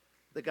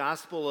The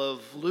Gospel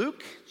of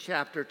Luke,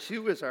 chapter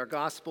 2, is our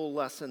gospel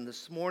lesson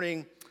this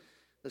morning.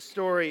 The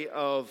story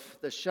of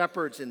the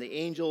shepherds and the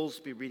angels.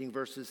 Be reading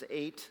verses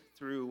 8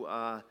 through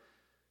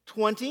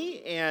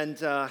 20.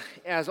 And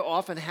as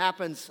often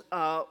happens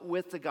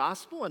with the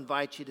gospel, I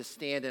invite you to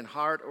stand in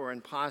heart or in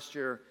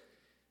posture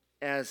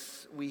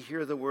as we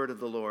hear the word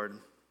of the Lord.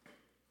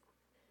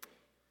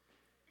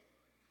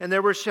 And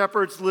there were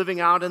shepherds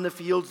living out in the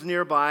fields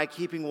nearby,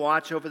 keeping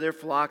watch over their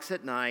flocks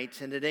at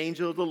night. And an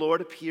angel of the Lord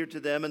appeared to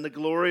them, and the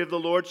glory of the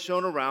Lord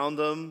shone around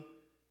them,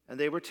 and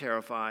they were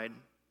terrified.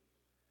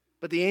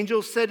 But the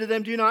angel said to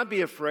them, "Do not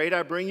be afraid.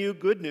 I bring you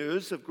good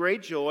news of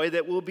great joy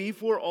that will be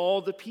for all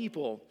the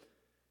people.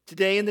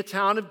 Today in the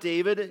town of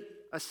David,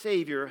 a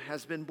Savior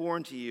has been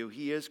born to you.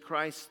 He is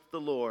Christ the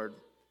Lord.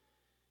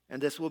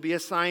 And this will be a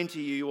sign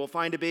to you. You will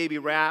find a baby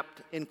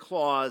wrapped in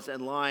cloths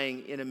and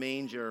lying in a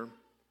manger."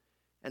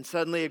 And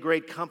suddenly a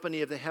great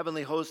company of the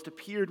heavenly host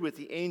appeared with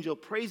the angel,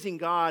 praising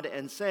God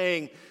and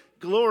saying,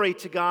 "Glory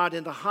to God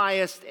in the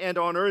highest, and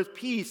on earth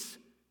peace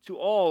to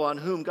all on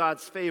whom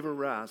God's favor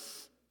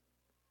rests."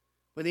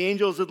 When the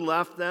angels had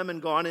left them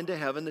and gone into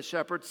heaven, the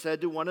shepherds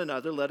said to one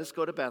another, "Let us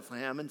go to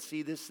Bethlehem and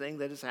see this thing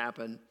that has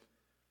happened,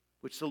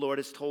 which the Lord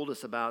has told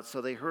us about."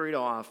 So they hurried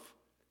off,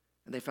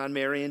 and they found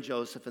Mary and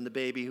Joseph and the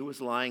baby who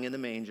was lying in the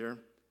manger.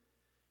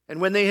 And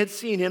when they had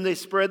seen him, they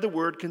spread the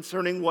word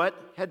concerning what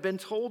had been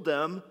told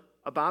them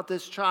about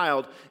this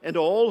child, and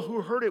all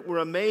who heard it were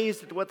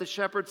amazed at what the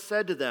shepherds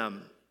said to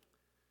them.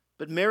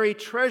 But Mary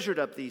treasured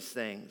up these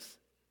things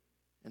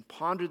and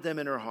pondered them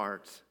in her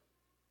heart.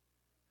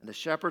 And the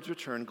shepherds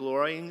returned,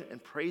 glorying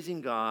and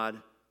praising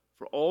God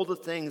for all the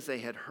things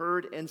they had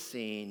heard and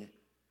seen,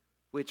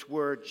 which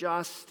were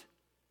just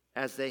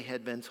as they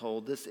had been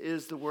told. This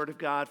is the word of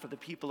God for the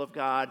people of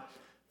God.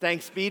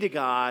 Thanks be to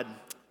God.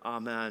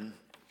 Amen.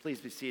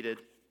 Please be seated.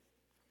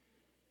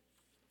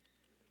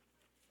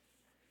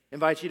 I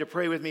invite you to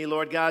pray with me.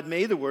 Lord God,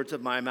 may the words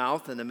of my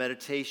mouth and the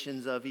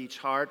meditations of each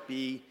heart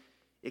be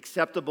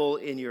acceptable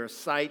in your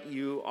sight.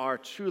 You are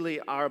truly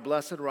our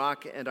blessed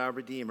rock and our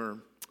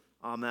Redeemer.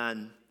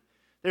 Amen.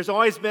 There's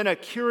always been a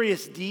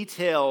curious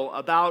detail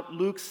about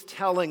Luke's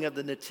telling of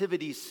the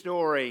nativity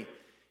story.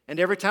 And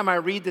every time I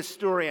read this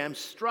story, I'm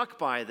struck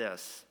by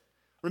this.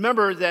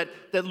 Remember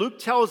that Luke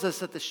tells us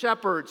that the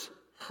shepherds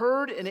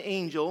heard an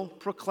angel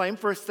proclaim.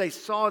 First they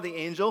saw the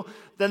angel,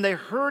 then they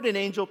heard an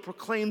angel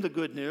proclaim the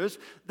good news.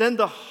 Then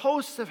the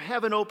hosts of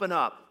heaven open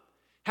up.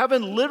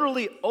 Heaven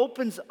literally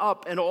opens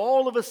up, and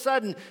all of a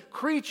sudden,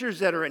 creatures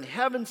that are in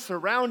heaven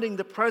surrounding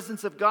the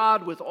presence of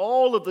God with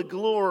all of the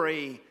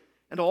glory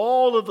and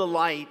all of the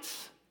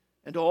light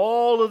and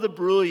all of the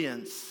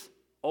brilliance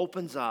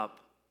opens up.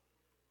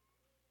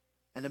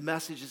 And a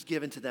message is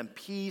given to them: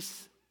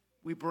 peace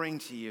we bring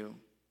to you.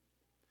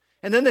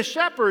 And then the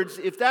shepherds,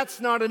 if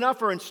that's not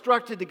enough, are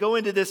instructed to go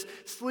into this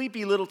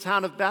sleepy little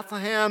town of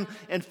Bethlehem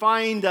and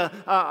find a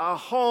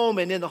home.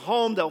 And in the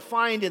home, they'll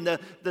find in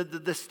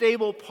the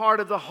stable part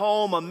of the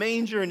home a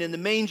manger. And in the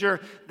manger,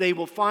 they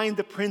will find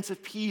the Prince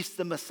of Peace,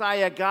 the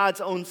Messiah,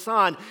 God's own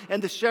Son.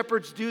 And the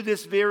shepherds do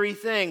this very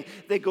thing.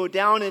 They go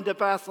down into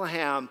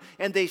Bethlehem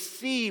and they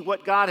see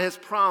what God has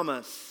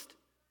promised.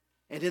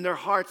 And in their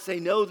hearts, they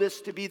know this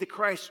to be the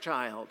Christ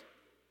child.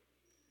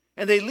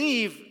 And they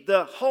leave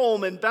the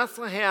home in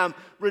Bethlehem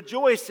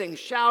rejoicing,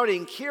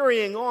 shouting,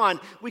 carrying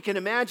on. We can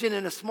imagine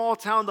in a small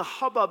town the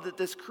hubbub that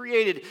this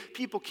created.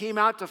 People came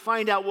out to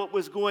find out what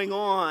was going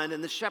on,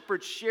 and the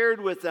shepherds shared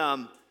with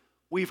them,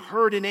 "We've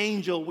heard an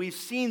angel. We've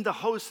seen the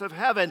hosts of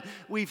heaven.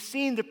 We've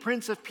seen the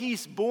Prince of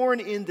Peace born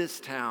in this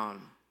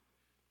town."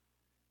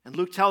 And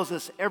Luke tells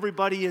us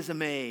everybody is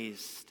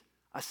amazed,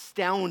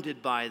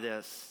 astounded by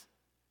this,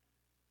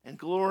 and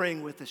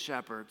glorying with the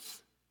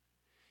shepherds.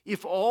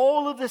 If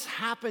all of this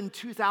happened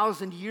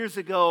 2,000 years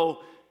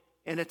ago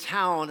in a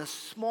town, a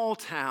small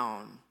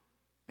town,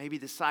 maybe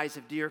the size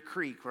of Deer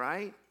Creek,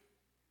 right?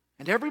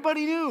 And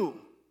everybody knew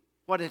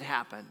what had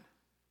happened.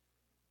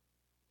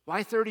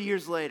 Why 30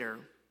 years later,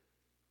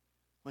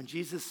 when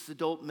Jesus'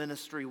 adult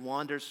ministry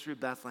wanders through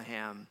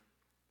Bethlehem,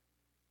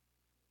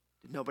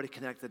 did nobody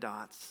connect the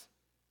dots?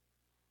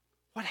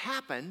 What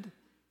happened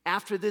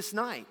after this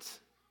night?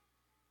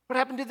 What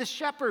happened to the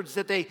shepherds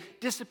that they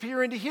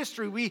disappear into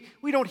history?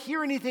 We don't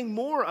hear anything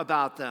more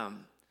about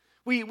them.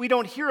 We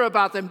don't hear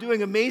about them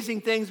doing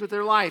amazing things with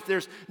their life.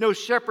 There's no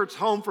shepherd's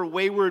home for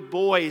wayward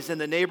boys in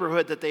the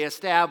neighborhood that they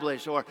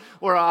establish, or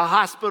a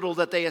hospital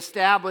that they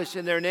establish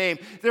in their name.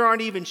 There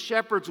aren't even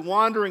shepherds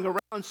wandering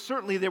around.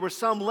 Certainly there were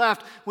some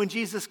left when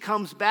Jesus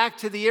comes back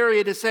to the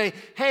area to say,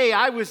 "Hey,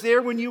 I was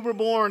there when you were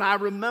born. I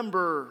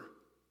remember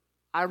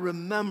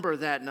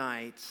that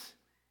night."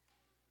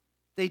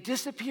 They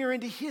disappear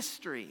into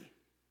history.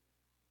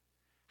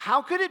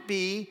 How could it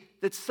be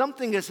that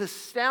something as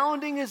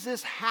astounding as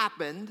this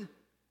happened,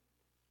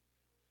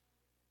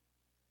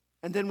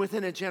 and then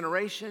within a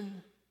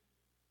generation,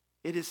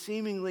 it is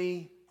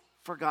seemingly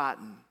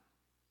forgotten?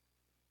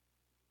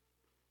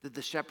 Did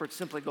the shepherds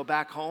simply go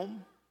back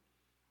home?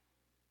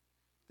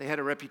 They had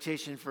a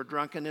reputation for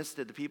drunkenness.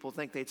 Did the people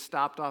think they'd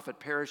stopped off at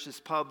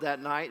Parrish's pub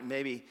that night and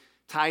maybe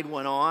tied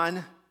one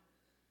on?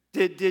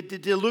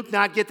 Did Luke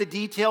not get the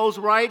details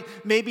right?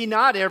 Maybe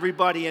not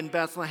everybody in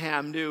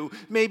Bethlehem knew.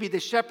 Maybe the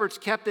shepherds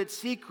kept it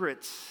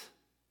secret.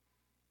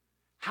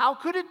 How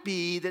could it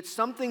be that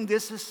something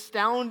this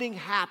astounding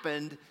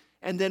happened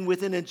and then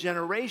within a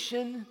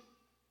generation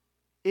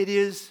it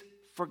is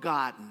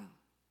forgotten,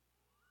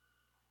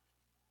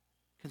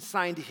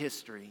 consigned to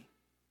history,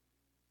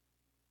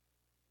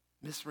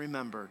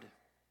 misremembered,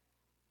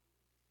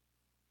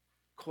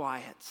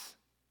 quiet?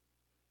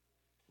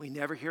 We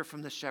never hear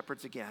from the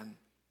shepherds again.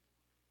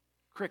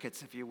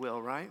 Crickets, if you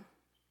will, right?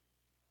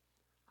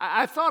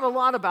 I've thought a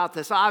lot about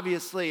this,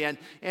 obviously,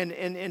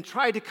 and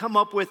tried to come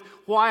up with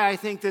why I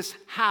think this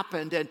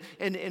happened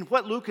and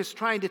what Luke is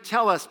trying to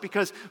tell us.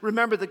 Because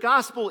remember, the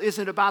gospel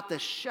isn't about the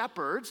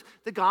shepherds.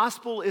 The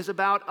gospel is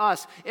about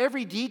us.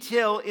 Every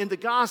detail in the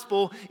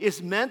gospel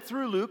is meant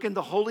through Luke and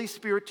the Holy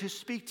Spirit to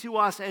speak to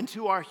us and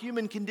to our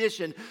human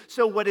condition.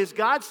 So what is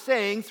God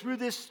saying through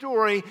this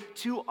story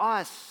to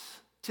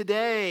us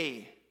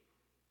today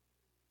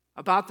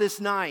about this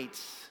night?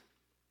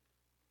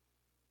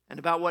 And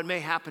about what may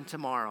happen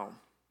tomorrow.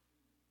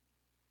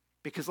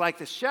 Because like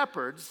the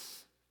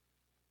shepherds,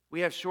 we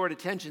have short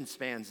attention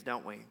spans,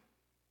 don't we?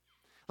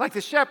 Like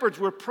the shepherds,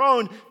 we're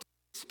prone to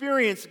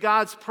experience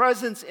God's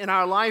presence in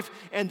our life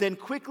and then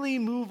quickly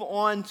move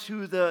on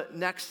to the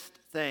next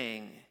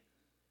thing.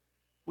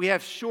 We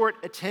have short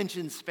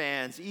attention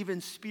spans,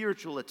 even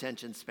spiritual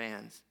attention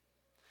spans.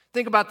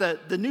 Think about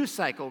the news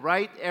cycle,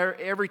 right?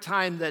 Every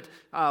time that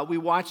we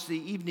watch the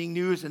evening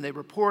news and they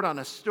report on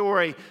a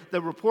story, the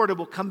reporter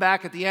will come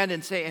back at the end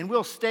and say, and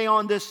we'll stay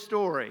on this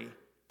story.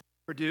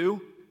 Or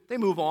do. They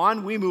move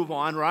on, we move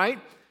on, right?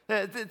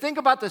 Think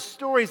about the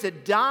stories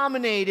that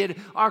dominated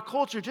our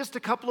culture just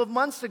a couple of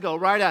months ago,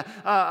 right?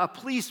 A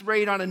police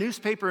raid on a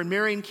newspaper in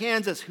Marion,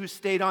 Kansas. Who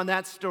stayed on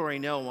that story?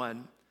 No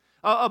one.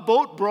 A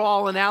boat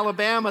brawl in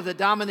Alabama that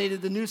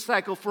dominated the news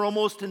cycle for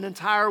almost an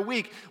entire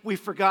week. We've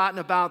forgotten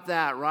about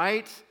that,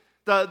 right?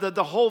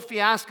 The whole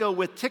fiasco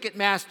with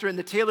Ticketmaster and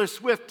the Taylor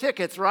Swift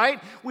tickets, right?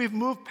 We've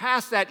moved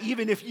past that,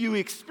 even if you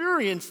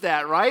experienced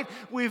that, right?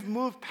 We've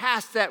moved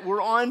past that.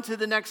 We're on to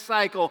the next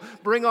cycle.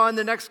 Bring on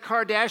the next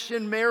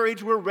Kardashian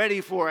marriage. We're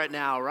ready for it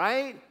now,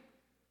 right?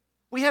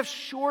 We have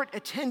short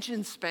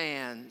attention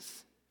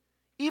spans,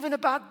 even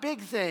about big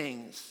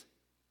things,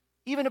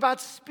 even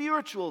about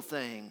spiritual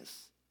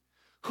things.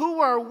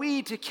 Who are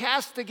we to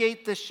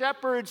castigate the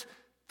shepherds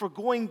for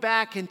going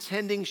back and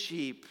tending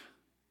sheep?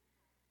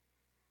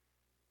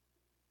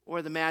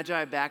 Or the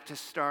Magi back to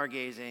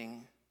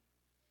stargazing?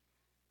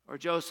 Or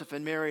Joseph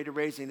and Mary to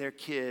raising their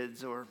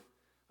kids? Or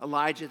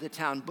Elijah the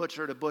town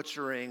butcher to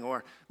butchering?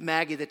 Or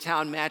Maggie the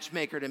town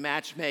matchmaker to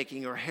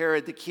matchmaking? Or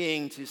Herod the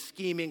king to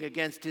scheming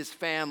against his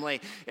family?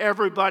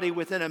 Everybody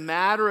within a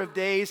matter of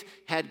days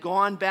had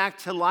gone back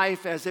to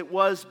life as it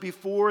was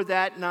before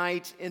that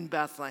night in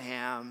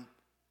Bethlehem.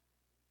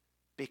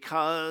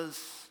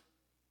 Because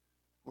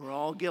we're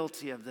all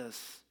guilty of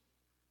this.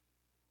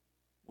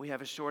 We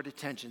have a short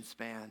attention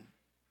span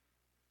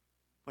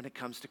when it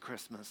comes to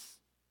Christmas.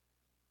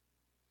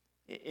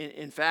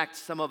 In fact,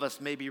 some of us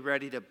may be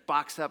ready to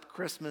box up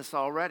Christmas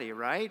already,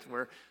 right?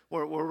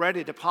 We're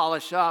ready to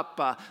polish up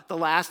the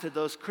last of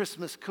those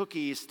Christmas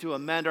cookies to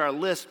amend our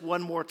list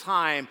one more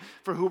time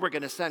for who we're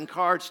going to send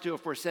cards to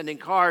if we're sending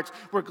cards.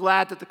 We're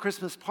glad that the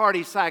Christmas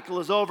party cycle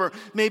is over.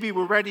 Maybe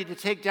we're ready to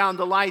take down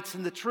the lights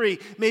in the tree.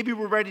 Maybe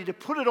we're ready to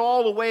put it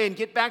all away and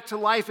get back to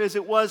life as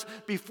it was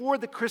before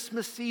the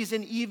Christmas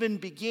season even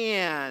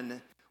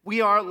began.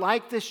 We are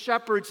like the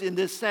shepherds in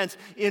this sense,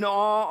 in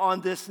awe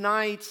on this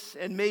night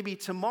and maybe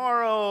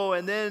tomorrow,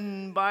 and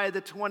then by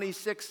the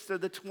 26th or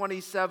the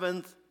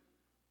 27th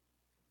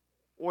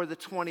or the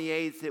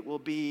 28th, it will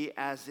be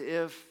as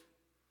if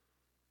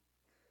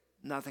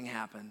nothing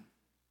happened.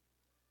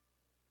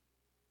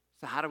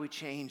 So how do we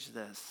change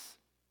this?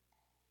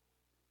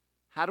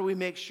 How do we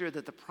make sure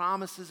that the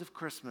promises of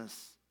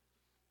Christmas,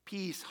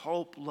 peace,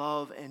 hope,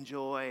 love, and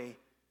joy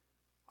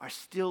are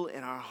still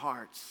in our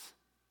hearts?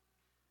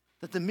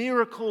 That the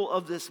miracle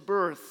of this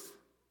birth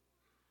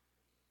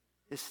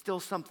is still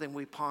something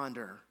we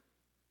ponder.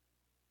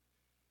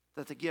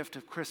 That the gift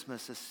of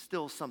Christmas is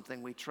still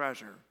something we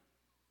treasure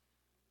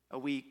a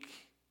week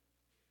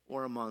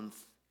or a month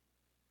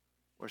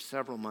or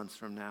several months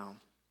from now.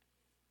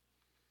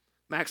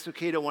 Max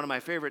Lucado, one of my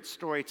favorite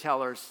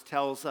storytellers,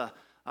 tells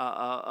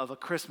of a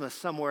Christmas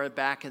somewhere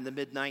back in the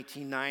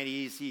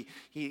mid-1990s.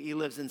 He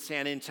lives in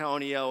San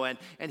Antonio, and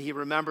he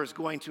remembers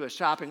going to a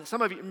shopping.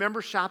 Some of you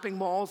remember shopping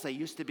malls? They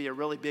used to be a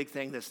really big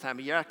thing this time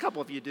of year. A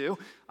couple of you do.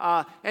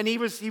 And he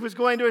was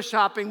going to a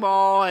shopping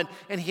mall,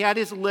 and he had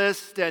his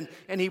list, and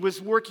he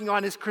was working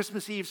on his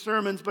Christmas Eve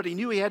sermons, but he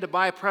knew he had to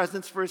buy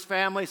presents for his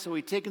family, so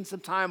he'd taken some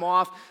time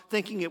off,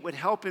 thinking it would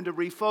help him to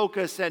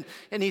refocus.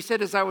 And he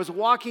said, as I was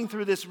walking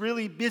through this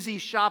really busy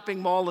shopping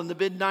mall in the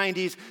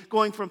mid-90s,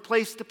 going from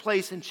place to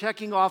place and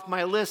checking off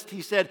my list,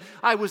 he said,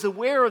 I was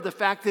aware of the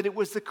fact that it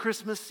was the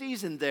Christmas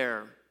season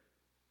there.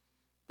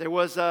 There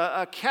was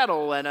a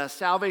kettle and a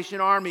Salvation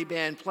Army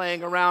band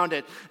playing around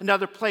it.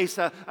 Another place,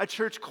 a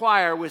church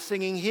choir was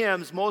singing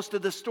hymns. Most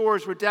of the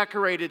stores were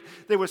decorated.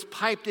 There was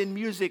piped-in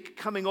music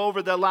coming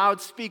over the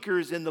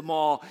loudspeakers in the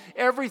mall.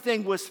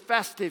 Everything was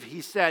festive,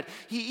 he said.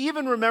 He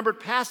even remembered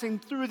passing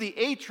through the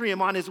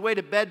atrium on his way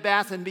to Bed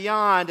Bath &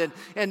 Beyond,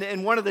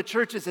 and one of the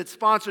churches had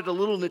sponsored a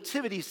little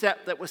nativity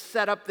set that was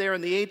set up there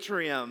in the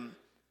atrium.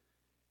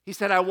 He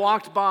said, I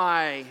walked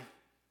by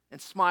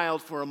and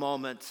smiled for a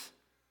moment,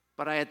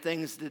 but I had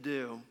things to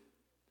do.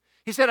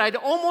 He said, I'd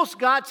almost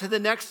got to the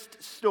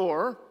next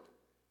store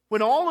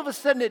when all of a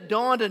sudden it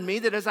dawned on me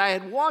that as I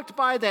had walked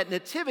by that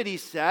nativity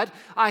set,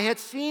 I had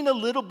seen a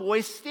little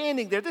boy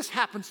standing there. This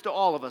happens to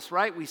all of us,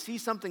 right? We see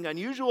something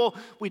unusual.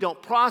 We don't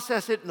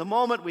process it in the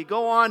moment. We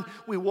go on,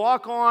 we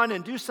walk on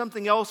and do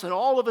something else, and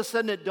all of a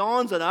sudden it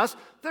dawns on us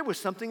there was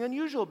something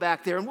unusual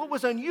back there. And what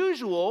was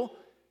unusual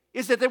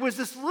is that there was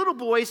this little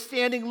boy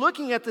standing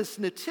looking at this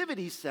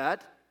nativity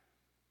set,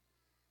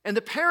 and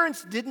the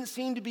parents didn't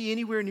seem to be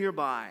anywhere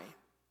nearby.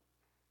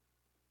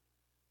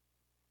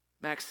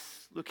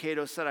 Max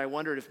Lucado said, I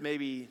wondered if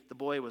maybe the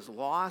boy was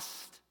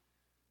lost.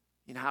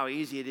 You know how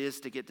easy it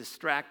is to get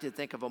distracted.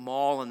 Think of a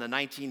mall in the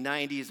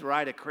 1990s,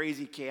 right? A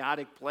crazy,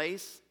 chaotic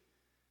place.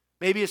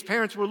 Maybe his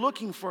parents were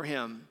looking for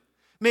him.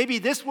 Maybe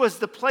this was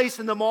the place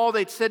in the mall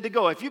they'd said to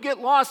go. If you get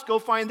lost, go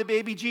find the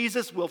baby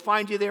Jesus. We'll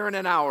find you there in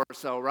an hour or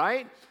so,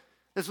 right?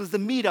 This was the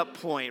meetup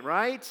point,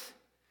 right?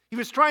 He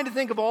was trying to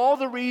think of all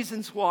the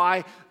reasons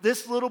why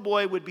this little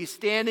boy would be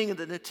standing in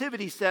the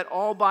nativity set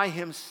all by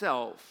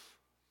himself.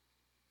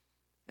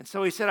 And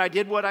so he said, I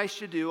did what I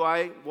should do.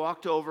 I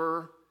walked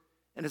over,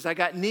 and as I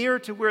got near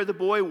to where the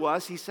boy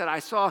was, he said, I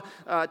saw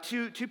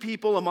two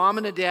people, a mom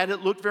and a dad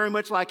that looked very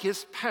much like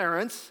his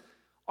parents,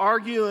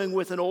 arguing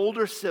with an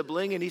older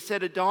sibling. And he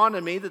said, it dawned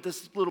on me that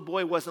this little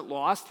boy wasn't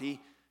lost.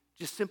 He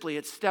just simply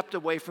had stepped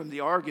away from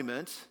the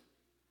argument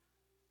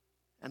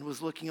and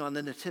was looking on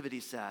the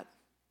nativity set.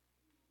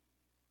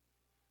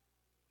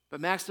 But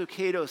Max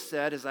Lucado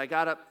said, as I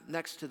got up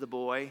next to the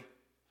boy,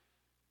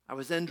 I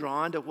was then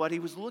drawn to what he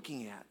was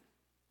looking at.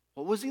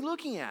 What was he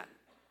looking at?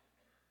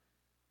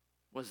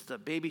 Was the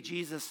baby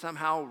Jesus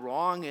somehow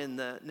wrong in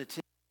the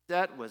nativity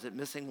set? Was it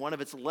missing one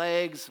of its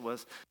legs?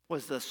 Was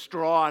the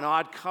straw an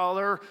odd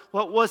color?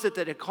 What was it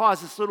that had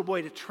caused this little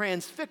boy to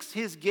transfix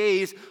his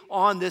gaze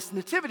on this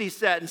nativity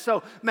set? And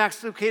so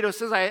Max Lucado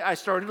says, I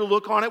started to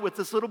look on it with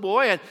this little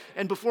boy,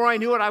 and before I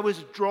knew it, I was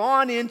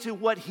drawn into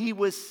what he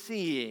was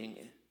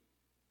seeing.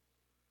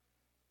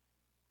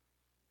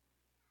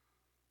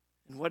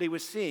 And what he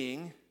was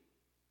seeing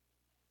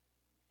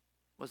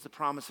was the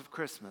promise of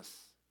Christmas.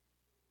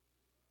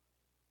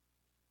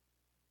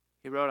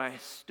 He wrote, I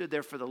stood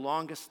there for the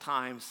longest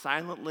time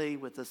silently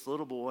with this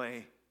little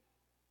boy,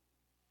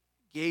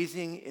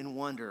 gazing in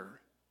wonder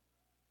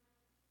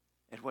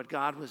at what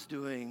God was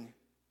doing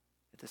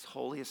at this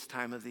holiest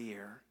time of the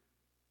year.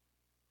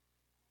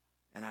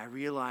 And I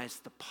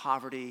realized the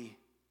poverty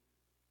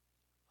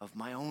of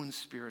my own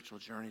spiritual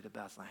journey to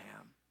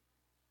Bethlehem.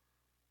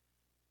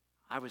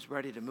 I was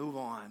ready to move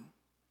on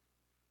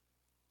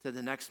to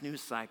the next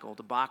news cycle,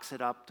 to box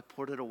it up, to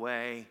put it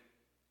away,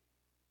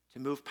 to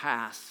move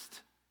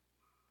past,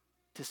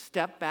 to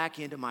step back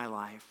into my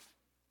life.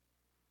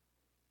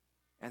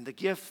 And the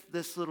gift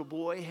this little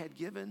boy had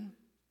given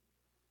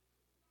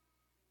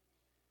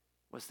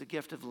was the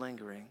gift of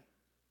lingering.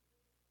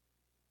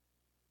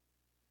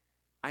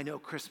 I know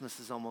Christmas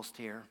is almost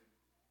here.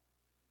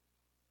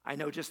 I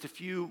know just a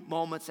few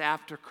moments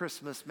after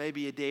Christmas,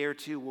 maybe a day or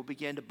two, we'll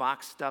begin to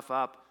box stuff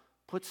up,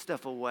 put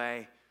stuff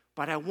away.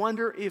 But I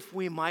wonder if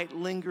we might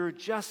linger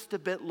just a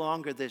bit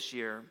longer this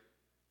year.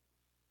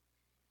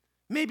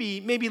 Maybe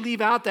leave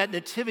out that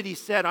nativity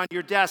set on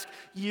your desk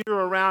year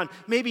around.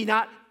 Maybe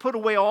not put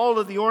away all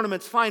of the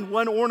ornaments. Find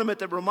one ornament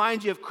that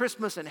reminds you of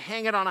Christmas and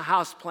hang it on a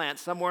house plant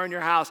somewhere in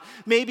your house.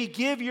 Maybe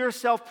give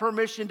yourself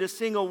permission to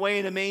sing Away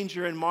in a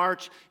Manger in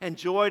March and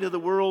Joy to the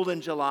World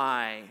in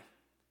July.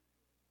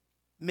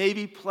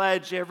 Maybe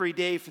pledge every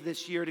day for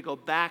this year to go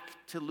back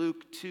to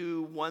Luke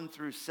 2, 1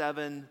 through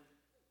 7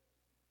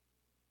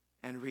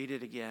 and read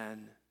it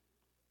again.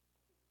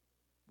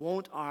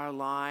 Won't our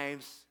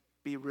lives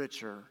be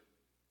richer?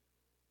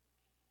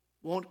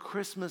 Won't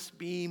Christmas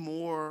be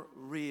more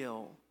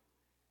real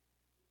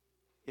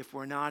if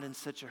we're not in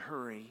such a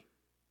hurry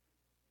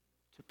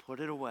to put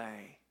it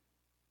away,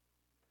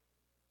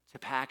 to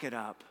pack it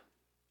up,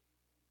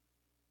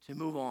 to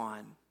move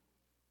on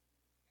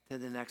to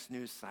the next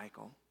news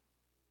cycle?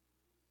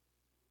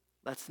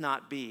 Let's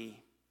not be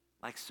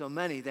like so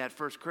many that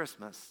first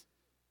Christmas.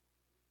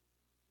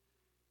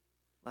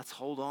 Let's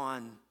hold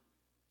on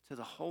to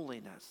the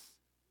holiness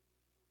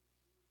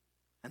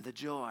and the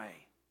joy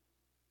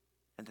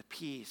and the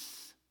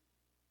peace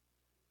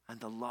and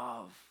the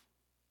love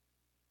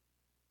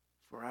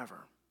forever.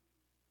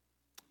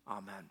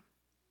 Amen.